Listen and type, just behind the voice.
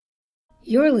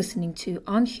You're listening to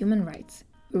On Human Rights,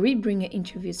 where we bring you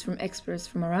interviews from experts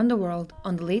from around the world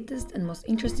on the latest and most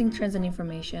interesting trends and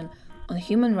information on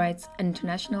human rights and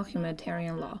international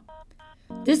humanitarian law.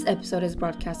 This episode is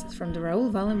broadcasted from the Raoul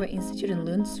Wallenberg Institute in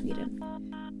Lund,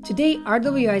 Sweden. Today,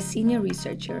 RWI senior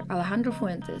researcher Alejandro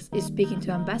Fuentes is speaking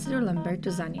to Ambassador Lamberto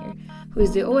Zanier, who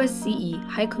is the OSCE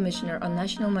High Commissioner on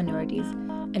National Minorities,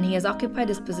 and he has occupied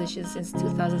this position since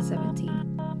 2017.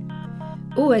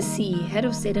 OSCE Head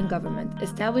of State and Government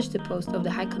established the post of the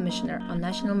High Commissioner on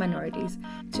National Minorities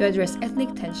to address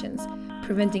ethnic tensions,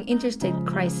 preventing interstate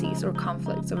crises or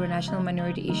conflicts over national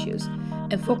minority issues,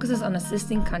 and focuses on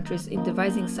assisting countries in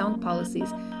devising sound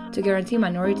policies to guarantee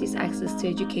minorities access to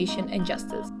education and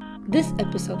justice. This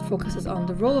episode focuses on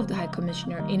the role of the High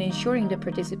Commissioner in ensuring the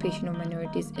participation of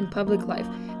minorities in public life,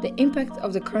 the impact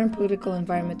of the current political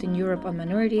environment in Europe on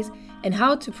minorities, and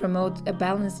how to promote a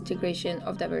balanced integration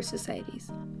of diverse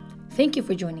societies. Thank you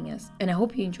for joining us, and I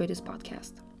hope you enjoy this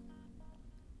podcast.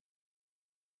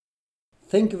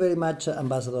 Thank you very much,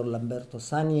 Ambassador Lamberto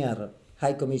Zanier,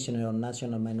 High Commissioner on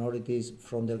National Minorities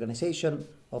from the Organization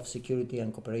of Security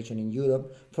and Cooperation in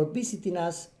Europe, for visiting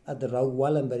us at the Raoul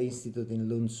Wallenberg Institute in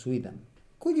Lund, Sweden.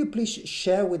 Could you please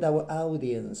share with our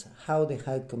audience how the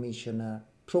High Commissioner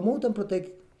promote and protect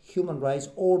human rights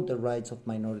or the rights of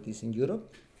minorities in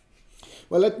Europe?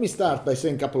 Well, let me start by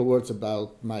saying a couple of words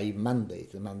about my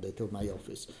mandate, the mandate of my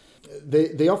office.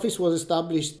 The office was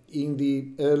established in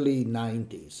the early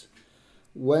 90s,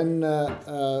 when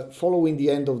following the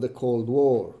end of the Cold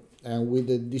War and with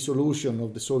the dissolution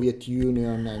of the Soviet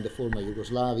Union and the former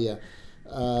Yugoslavia,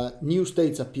 new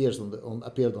states appeared on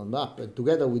the map, and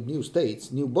together with new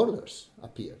states, new borders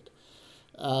appeared.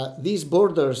 These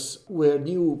borders were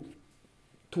new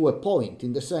to a point,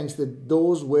 in the sense that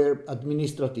those were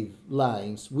administrative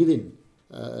lines within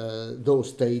those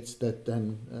states that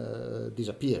then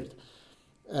disappeared.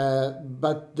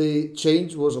 But the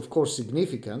change was, of course,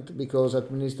 significant, because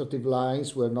administrative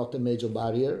lines were not a major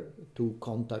barrier to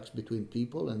contacts between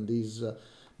people, and these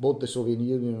both the Soviet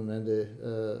Union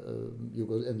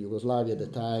and Yugoslavia at the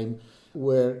time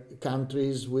were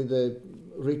countries with a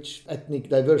rich ethnic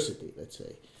diversity, let's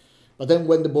say. But then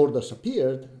when the borders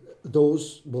appeared,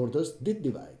 those borders did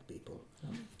divide people.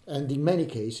 And in many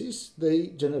cases, they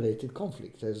generated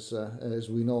conflict, as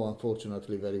we know,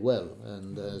 unfortunately, very well,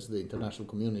 and as the international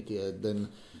community had then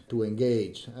to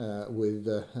engage with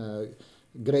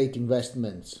great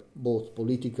investments, both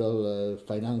political,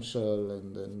 financial,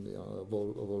 and of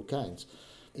all kinds,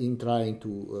 in trying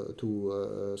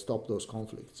to stop those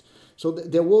conflicts. So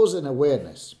there was an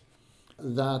awareness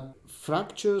that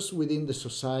fractures within the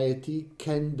society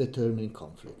can determine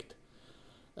conflict.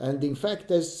 And in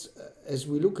fact, as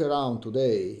we look around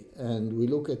today and we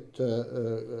look at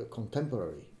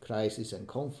contemporary crises and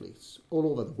conflicts all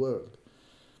over the world,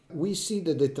 we see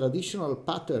that the traditional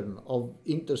pattern of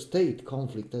interstate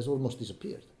conflict has almost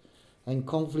disappeared. And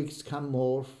conflicts come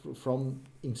more from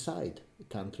inside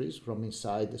countries, from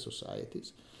inside the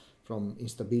societies, from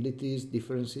instabilities,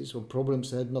 differences, or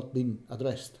problems that had not been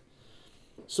addressed.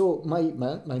 So my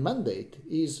mandate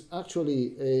is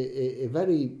actually a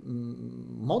very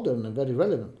modern and very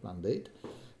relevant mandate,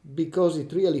 because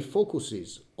it really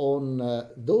focuses on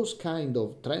those kind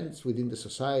of trends within the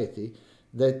society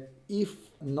that, if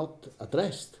not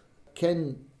addressed,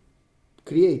 can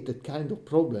create a kind of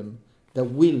problem that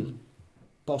will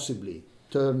possibly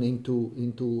turn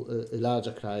into a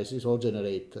larger crisis or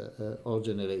generate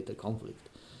a conflict.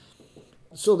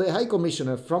 So the High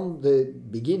Commissioner, from the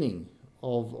beginning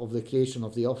of the creation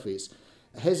of the office,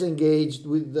 has engaged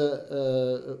with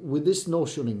this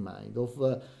notion in mind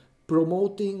of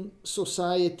promoting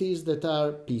societies that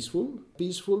are peaceful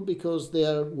because they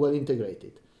are well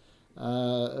integrated,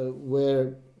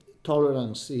 where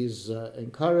tolerance is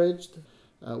encouraged,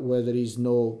 where there is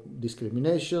no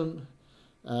discrimination,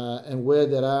 and where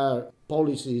there are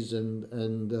policies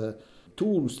and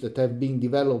tools that have been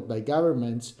developed by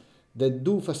governments that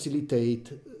do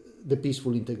facilitate the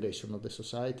peaceful integration of the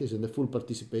societies and the full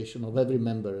participation of every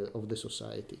member of the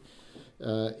society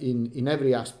in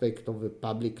every aspect of the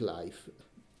public life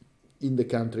in the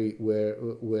country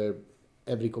where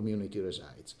every community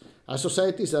resides. Our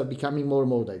societies are becoming more and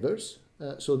more diverse,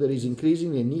 so there is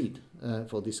increasingly a need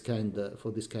for this kind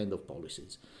of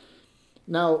policies.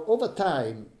 Now, over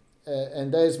time,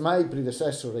 and as my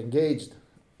predecessor engaged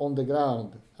on the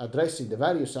ground addressing the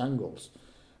various angles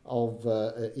of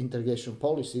integration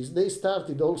policies, they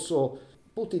started also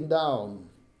putting down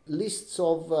lists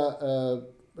of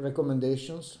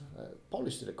recommendations,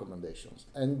 policy recommendations,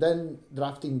 and then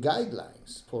drafting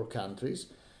guidelines for countries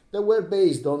that were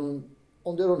based on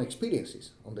their own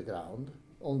experiences on the ground,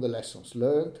 on the lessons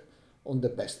learned, on the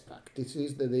best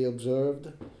practices that they observed,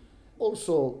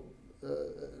 also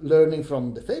learning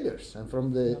from the failures and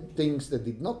from the things that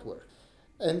did not work.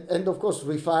 And of course,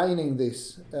 refining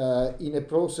this in a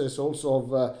process also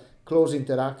of close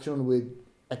interaction with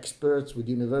experts, with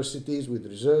universities, with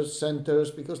research centers,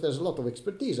 because there's a lot of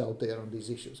expertise out there on these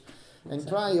issues. And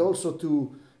try also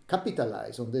to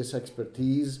capitalize on this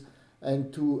expertise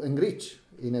and to enrich,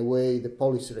 in a way, the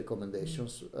policy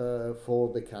recommendations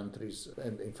for the countries,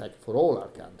 and in fact for all our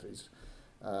countries.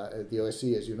 The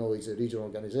OSCE, as you know, is a regional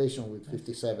organization with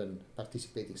 57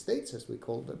 participating states, as we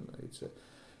call them.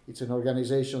 It's an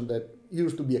organization that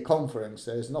used to be a conference,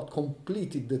 that has not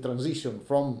completed the transition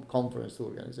from conference to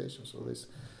organization. So this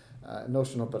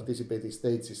notion of participating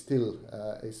states is still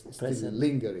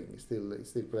lingering, is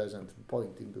still present, and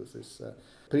pointing to this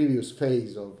previous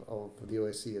phase of the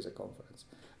OSCE as a conference.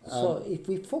 So if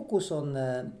we focus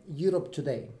on Europe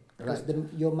today, because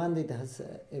your mandate has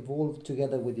evolved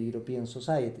together with the European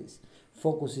societies,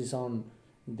 focuses on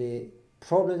the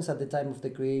problems at the time of the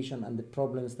creation and the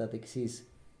problems that exist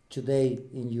today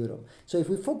in Europe. So if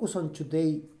we focus on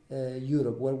today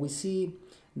Europe, where we see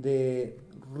the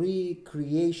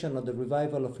recreation or the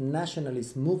revival of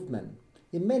nationalist movement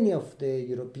in many of the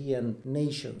European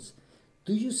nations,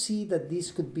 do you see that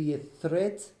this could be a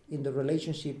threat in the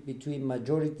relationship between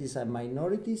majorities and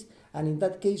minorities? And in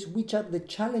that case, which are the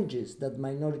challenges that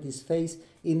minorities face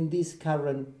in this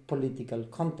current political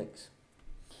context?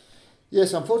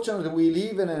 Yes, unfortunately, we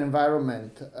live in an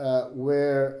environment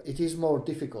where it is more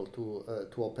difficult to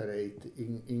operate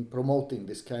in promoting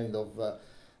this kind of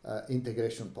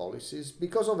integration policies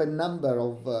because of a number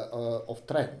of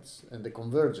trends and the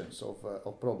convergence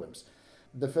of problems.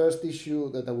 The first issue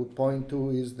that I would point to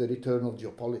is the return of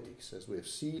geopolitics, as we have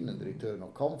seen, and the return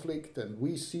of conflict. And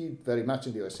we see it very much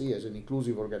in the OSCE as an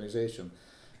inclusive organization.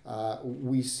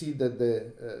 We see that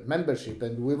the membership,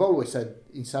 and we've always had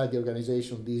inside the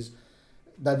organization these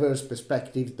diverse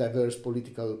perspectives, diverse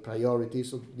political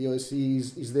priorities. So the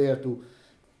OSCE is there to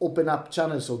open up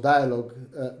channels of dialogue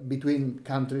between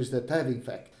countries that have, in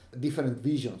fact, different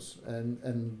visions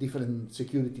and different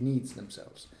security needs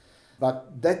themselves.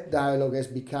 But that dialogue has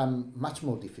become much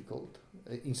more difficult.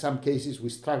 In some cases, we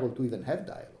struggle to even have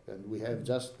dialogue, and we have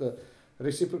just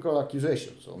reciprocal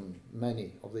accusations on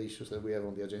many of the issues that we have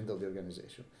on the agenda of the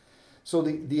organization. So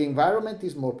the environment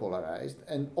is more polarized,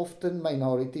 and often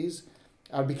minorities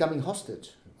are becoming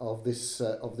hostage of this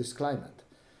climate.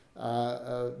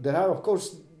 There are, of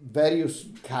course, various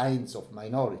kinds of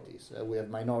minorities. We have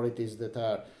minorities that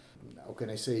are, how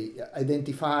can I say,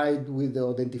 identifiable with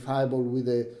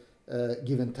a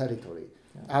given territory.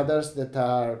 Yeah. Others that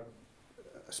are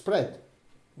spread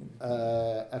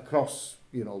across,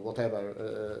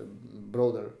 whatever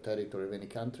broader territory of any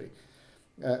country.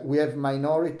 We have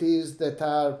minorities that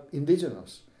are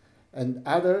indigenous, and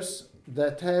others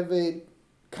that have a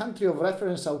country of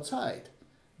reference outside,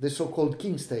 the so-called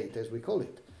king state, as we call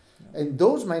it. Yeah. And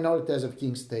those minorities of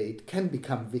king state can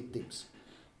become victims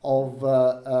of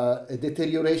a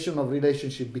deterioration of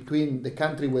relationship between the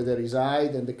country where they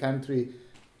reside and the country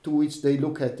to which they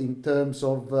look at in terms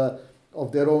of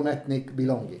their own ethnic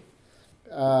belonging.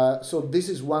 So this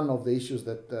is one of the issues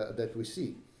that we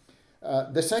see.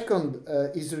 The second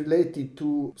is related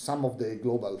to some of the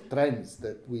global trends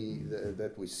that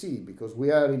we see, because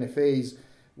we are in a phase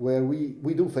where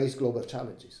we do face global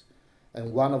challenges.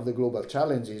 And one of the global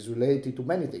challenges related to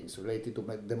many things, related to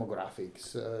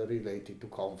demographics, related to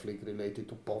conflict, related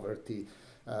to poverty,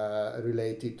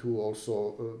 related to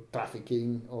also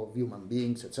trafficking of human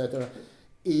beings, etc.,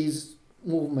 is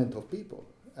movement of people.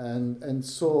 And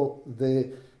so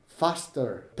the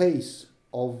faster pace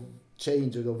of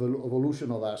change and of evolution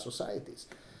of our societies,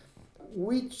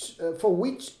 for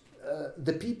which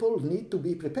the people need to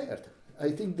be prepared.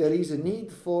 I think there is a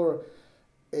need for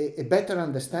a better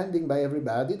understanding by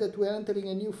everybody that we are entering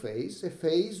a new phase, a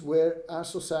phase where our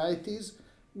societies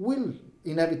will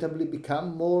inevitably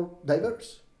become more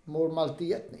diverse, more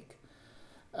multi-ethnic.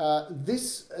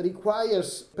 This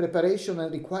requires preparation and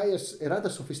requires a rather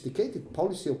sophisticated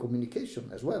policy of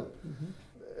communication as well,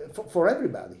 for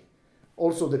everybody.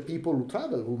 Also the people who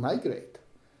travel, who migrate,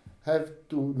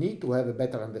 need to have a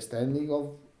better understanding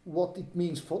of what it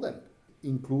means for them,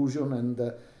 inclusion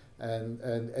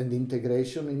and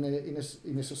integration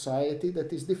in a society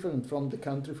that is different from the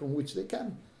country from which they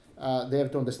come. They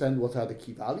have to understand what are the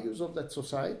key values of that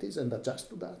societies and adjust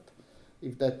to that,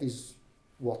 if that is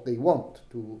what they want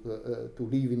to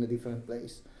live in a different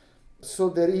place. So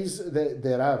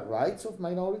there are rights of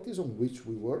minorities on which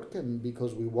we work, and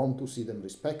because we want to see them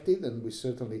respected, and we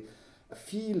certainly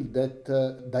feel that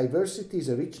diversity is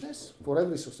a richness for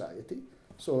every society.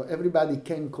 So everybody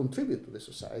can contribute to the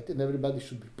society, and everybody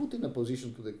should be put in a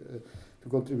position to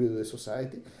contribute to the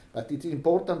society. But it's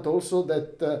important also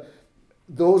that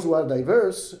those who are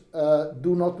diverse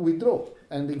do not withdraw,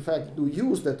 and in fact do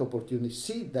use that opportunity,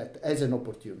 see that as an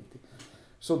opportunity.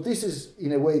 So this is,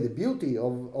 in a way, the beauty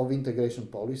of integration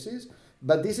policies,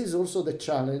 but this is also the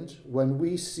challenge when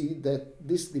we see that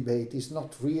this debate is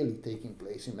not really taking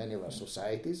place in many of our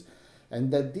societies, and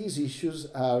that these issues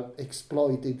are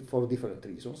exploited for different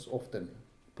reasons, often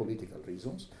political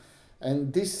reasons,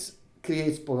 and this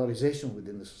creates polarization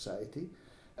within the society.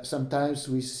 Sometimes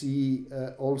we see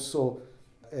also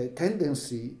a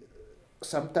tendency,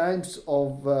 sometimes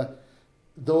of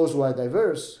those who are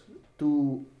diverse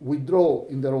to withdraw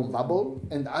in their own bubble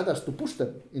and others to push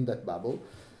them in that bubble.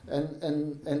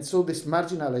 And so this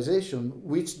marginalization,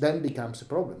 which then becomes a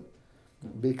problem,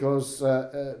 because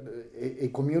a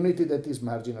community that is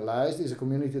marginalized is a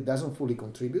community that doesn't fully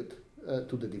contribute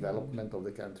to the development of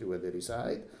the country where they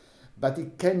reside, but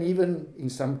it can even, in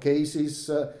some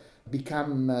cases,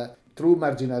 become, through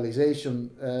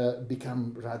marginalization,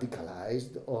 become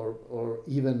radicalized or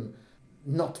even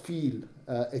not feel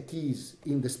at ease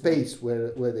in the space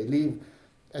where they live.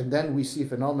 And then we see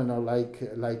phenomena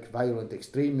like violent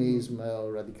extremism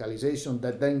or radicalization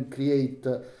that then create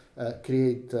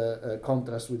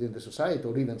contrast within the society,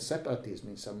 or even separatism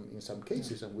in some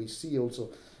cases. And we see also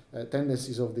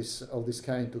tendencies of this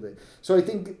kind today. So I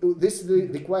think this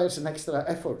requires an extra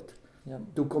effort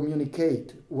to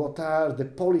communicate what are the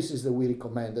policies that we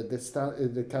recommend that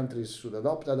the countries should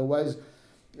adopt. Otherwise,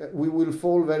 we will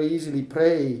fall very easily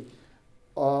prey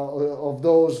of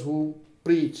those who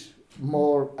preach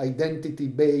more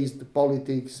identity-based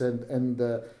politics and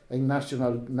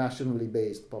nationally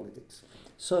based politics.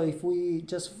 So if we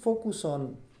just focus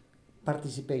on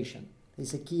participation,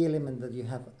 it's a key element that you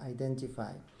have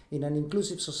identified. In an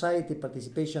inclusive society,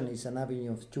 participation is an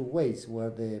avenue of two ways, where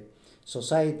the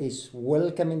society is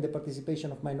welcoming the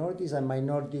participation of minorities and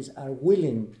minorities are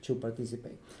willing to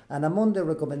participate. And among the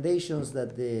recommendations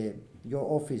that your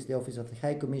office, the Office of the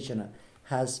High Commissioner,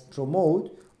 has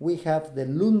promoted, we have the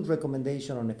Lund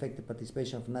recommendation on effective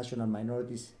participation of national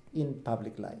minorities in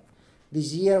public life.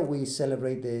 This year we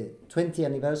celebrate the 20th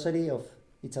anniversary of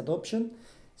its adoption,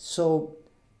 so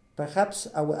perhaps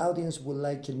our audience would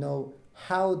like to know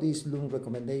how these Lund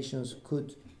recommendations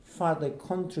could further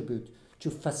contribute to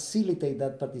facilitate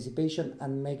that participation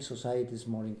and make societies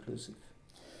more inclusive.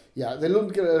 Yeah, the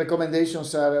Lund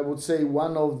recommendations are, I would say,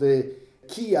 one of the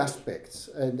key aspects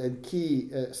and key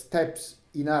steps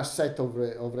in our set of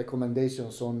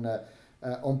recommendations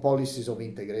on policies of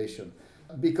integration.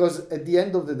 Because at the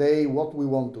end of the day, what we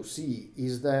want to see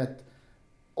is that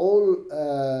all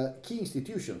key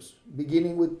institutions,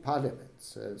 beginning with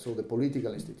parliaments, so the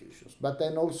political institutions, but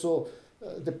then also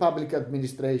the public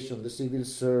administration, the civil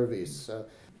service,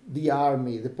 the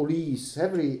army, the police,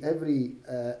 every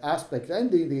aspect,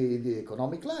 and the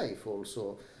economic life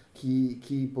also,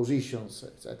 key positions,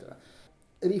 etc.,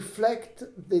 reflect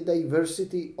the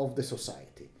diversity of the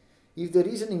society. If there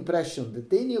is an impression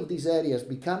that any of these areas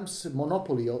becomes a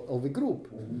monopoly of a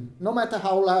group, no matter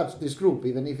how large this group,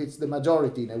 even if it's the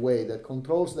majority in a way that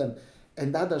controls them,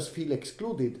 and others feel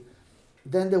excluded,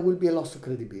 then there will be a loss of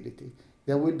credibility.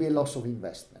 There will be a loss of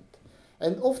investment.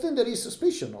 And often there is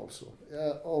suspicion also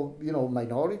of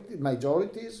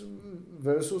majorities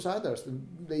versus others.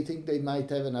 They think they might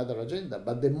have another agenda.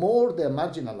 But the more they're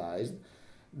marginalized,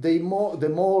 the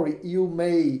more you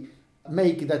may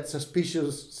make that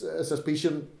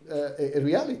suspicion a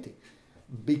reality,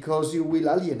 because you will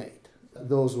alienate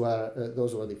those who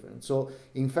are different. So,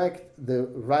 in fact, the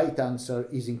right answer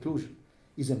is inclusion,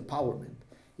 is empowerment,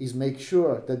 is make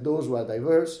sure that those who are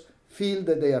diverse feel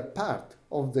that they are part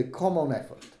of the common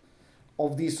effort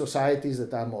of these societies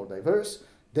that are more diverse,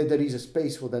 that there is a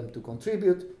space for them to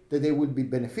contribute, that they will be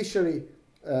beneficiaries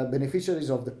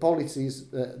of the policies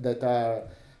that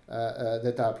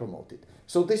are promoted.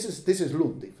 So this is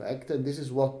Lund, in fact, and this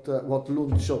is what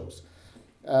Lund shows.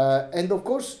 And of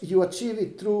course, you achieve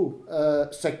it through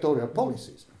sectorial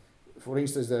policies. For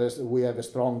instance, we have a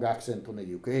strong accent on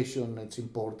education. It's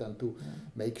important to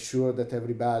make sure that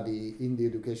everybody in the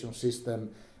education system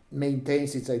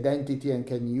maintains its identity and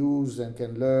can use and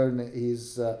can learn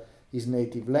his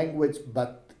native language,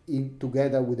 but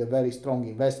together with a very strong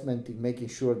investment in making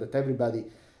sure that everybody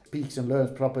speaks and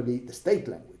learns properly the state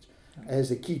language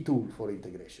as a key tool for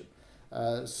integration.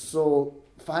 So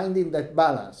finding that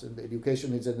balance, and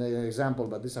education is an example,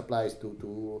 but this applies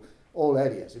to all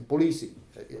areas. In policing,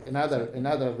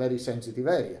 another very sensitive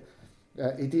area.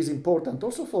 It is important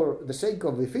also for the sake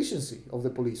of the efficiency of the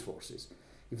police forces.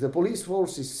 If the police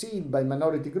force is seen by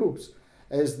minority groups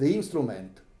as the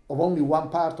instrument of only one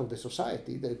part of the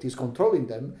society that is controlling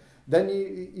them, then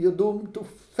you're doomed to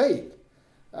fail.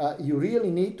 You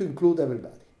really need to include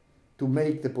everybody to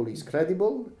make the police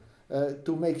credible,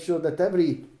 to make sure that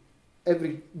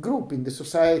every group in the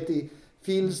society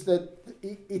feels that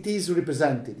it is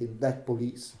represented in that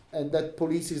police, and that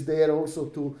police is there also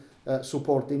to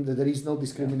support him, that there is no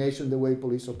discrimination in the way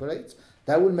police operates.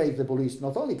 That will make the police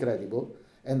not only credible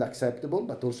and acceptable,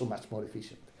 but also much more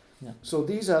efficient. Yeah. So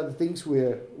these are the things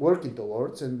we're working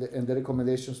towards, and the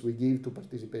recommendations we give to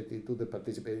the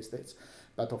participating states.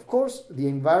 But of course, the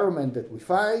environment that we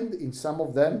find in some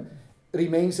of them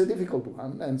remains a difficult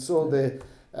one, and so the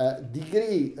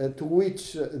degree to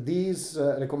which these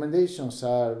recommendations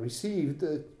are received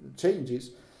changes.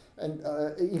 And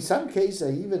in some cases,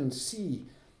 I even see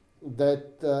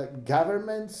that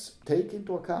governments take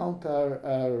into account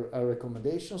our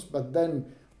recommendations, but then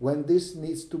when this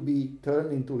needs to be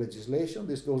turned into legislation,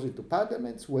 this goes into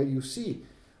parliaments, where you see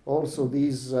also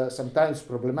these sometimes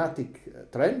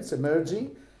problematic trends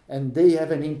emerging, and they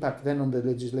have an impact then on the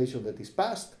legislation that is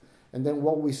passed. And then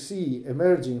what we see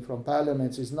emerging from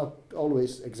parliaments is not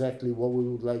always exactly what we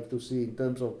would like to see in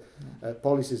terms of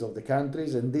policies of the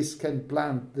countries, and this can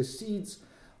plant the seeds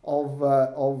of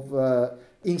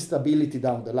instability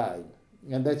down the line.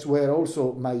 And that's where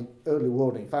also my early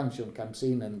warning function comes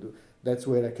in, and that's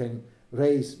where I can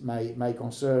raise my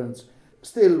concerns,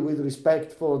 still with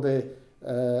respect for the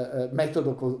method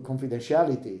of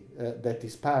confidentiality that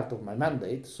is part of my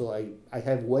mandate. So I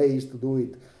have ways to do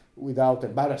it without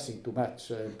embarrassing too much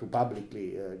to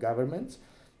publicly governments,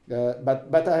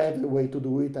 but I have a way to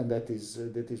do it, and that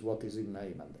is what is in my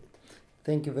mandate.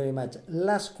 Thank you very much.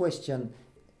 Last question.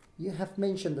 You have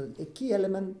mentioned that a key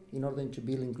element in order to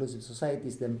build inclusive society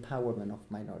is the empowerment of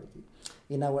minority.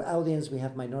 In our audience, we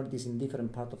have minorities in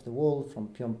different parts of the world, from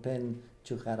Phnom Penh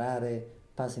to Harare,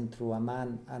 passing through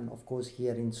Amman, and of course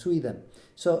here in Sweden.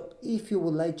 So if you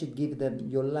would like to give them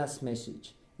your last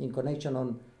message in connection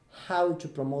on how to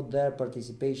promote their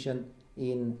participation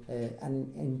in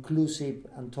an inclusive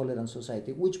and tolerant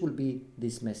society, which will be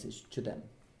this message to them?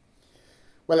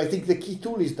 Well, I think the key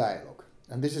tool is dialogue.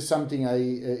 And this is something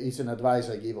is an advice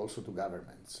I give also to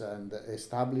governments, and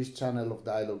establish channel of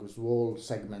dialogue with all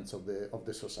segments of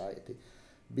the society.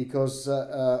 Because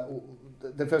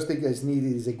the first thing that is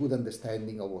needed is a good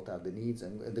understanding of what are the needs,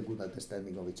 and a good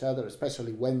understanding of each other,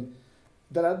 especially when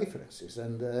there are differences,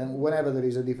 and whenever there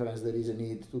is a difference, there is a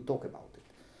need to talk about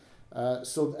it.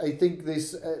 So I think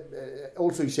this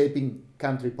also in shaping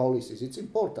country policies, it's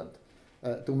important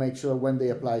to make sure when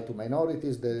they apply to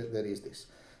minorities, there is this.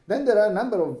 Then there are a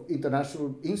number of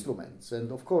international instruments,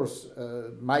 and of course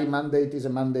my mandate is a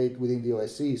mandate within the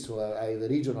OSCE, so I have a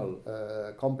regional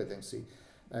competency,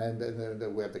 and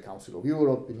we have the Council of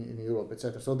Europe in Europe,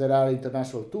 etc. So there are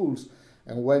international tools.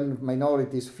 And when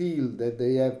minorities feel that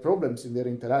they have problems in their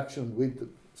interaction with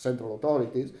central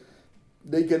authorities,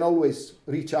 they can always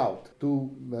reach out to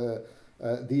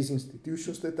these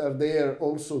institutions that are there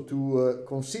also to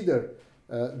consider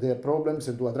their problems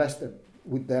and to address them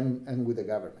with them and with the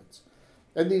governments.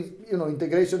 And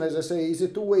integration, as I say, is a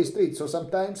two-way street. So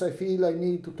sometimes I feel I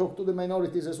need to talk to the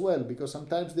minorities as well, because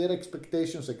sometimes their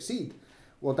expectations exceed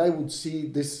what I would see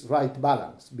this right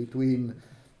balance between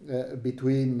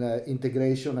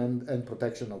integration and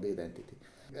protection of the identity.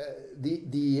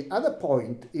 The other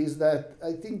point is that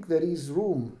I think there is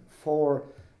room for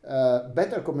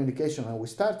better communication, and we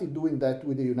started doing that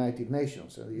with the United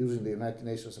Nations, using the United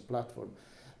Nations as a platform,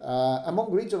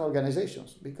 among regional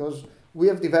organizations, because we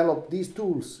have developed these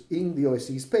tools in the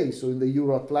OSCE space, so in the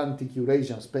Euro-Atlantic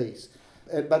Eurasian space.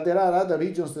 But there are other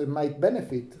regions that might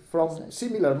benefit from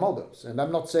similar models. And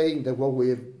I'm not saying that what we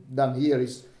have done here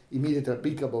is immediately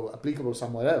applicable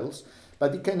somewhere else,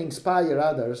 but it can inspire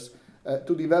others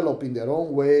to develop in their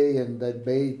own way, and that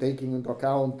by taking into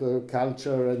account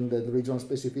culture and the regional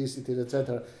specificities,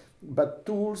 etc. But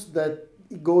tools that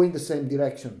go in the same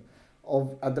direction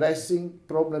of addressing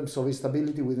problems of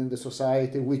instability within the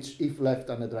society, which, if left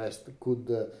unaddressed, could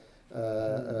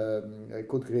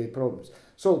create problems.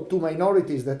 So to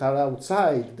minorities that are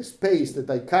outside the space that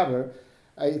I cover,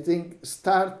 I think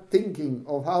start thinking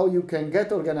of how you can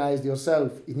get organized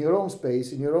yourself in your own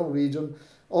space, in your own region,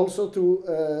 also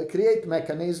to create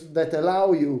mechanisms that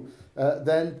allow you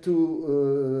then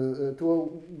to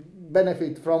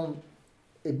benefit from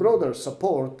a broader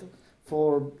support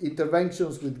for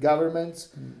interventions with governments,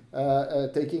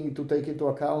 taking into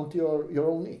account your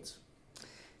own needs.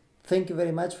 Thank you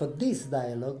very much for this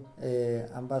dialogue,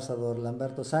 Ambassador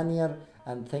Lamberto Sagniar.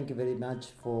 and thank you very much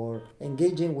for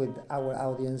engaging with our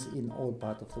audience in all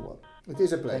parts of the world. It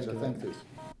is a pleasure. Thank you.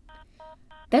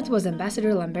 That was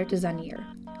Ambassador Lamberto Zanier,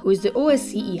 who is the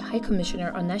OSCE High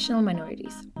Commissioner on National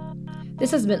Minorities.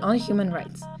 This has been On Human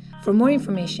Rights. For more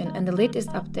information and the latest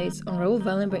updates on Raoul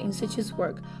Wallenberg Institute's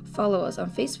work, follow us on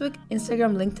Facebook,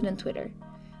 Instagram, LinkedIn, and Twitter.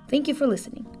 Thank you for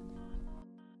listening.